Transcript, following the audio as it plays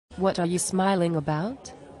What are you smiling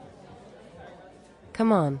about?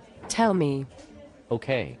 Come on, tell me.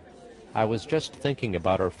 Okay. I was just thinking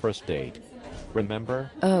about our first date.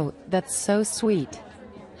 Remember? Oh, that's so sweet.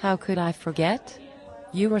 How could I forget?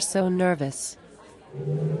 You were so nervous.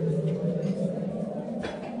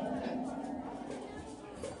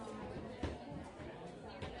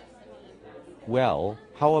 Well,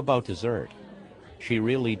 how about dessert? She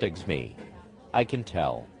really digs me. I can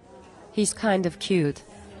tell. He's kind of cute.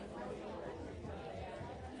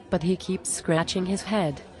 But he keeps scratching his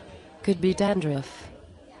head. Could be dandruff.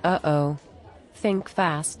 Uh-oh. Think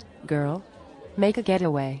fast, girl. Make a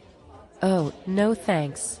getaway. Oh, no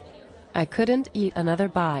thanks. I couldn't eat another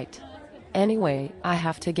bite. Anyway, I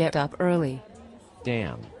have to get up early.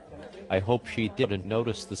 Damn. I hope she didn't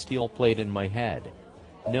notice the steel plate in my head.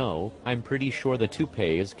 No, I'm pretty sure the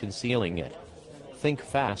toupee is concealing it. Think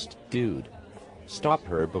fast, dude. Stop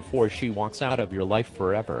her before she walks out of your life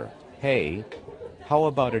forever. Hey, how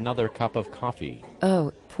about another cup of coffee?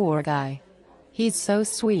 Oh, poor guy. He's so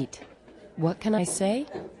sweet. What can I say?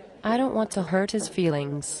 I don't want to hurt his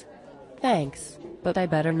feelings. Thanks, but I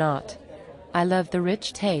better not. I love the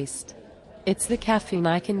rich taste. It's the caffeine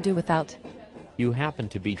I can do without. You happen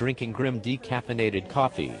to be drinking Grim decaffeinated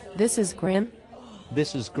coffee. This is Grim?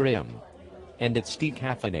 This is Grim. And it's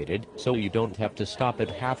decaffeinated, so you don't have to stop at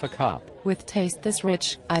half a cup. With taste this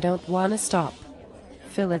rich, I don't wanna stop.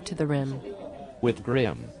 Fill it to the rim. With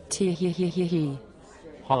Grim. Tee-hee-hee-hee-hee.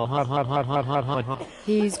 Ha ha ha ha ha ha ha ha.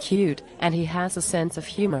 He's cute, and he has a sense of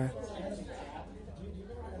humor.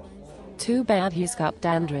 Too bad he's got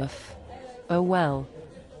dandruff. Oh well.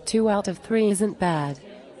 2 out of 3 isn't bad.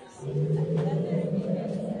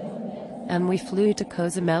 And we flew to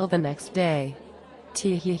Cozumel the next day.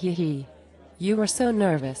 Tee-hee-hee-hee. You were so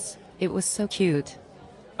nervous. It was so cute.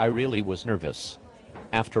 I really was nervous.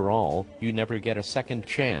 After all, you never get a second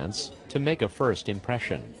chance to make a first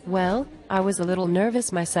impression. Well, I was a little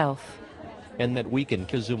nervous myself. And that week in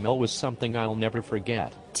Cozumel was something I'll never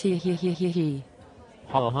forget. Tee-hee-hee-hee-hee.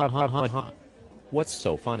 Ha ha ha ha ha. What's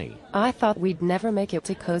so funny? I thought we'd never make it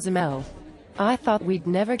to Cozumel. I thought we'd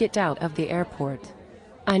never get out of the airport.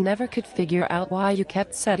 I never could figure out why you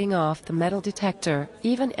kept setting off the metal detector,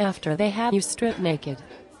 even after they had you stripped naked.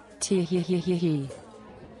 Tee-hee-hee-hee-hee.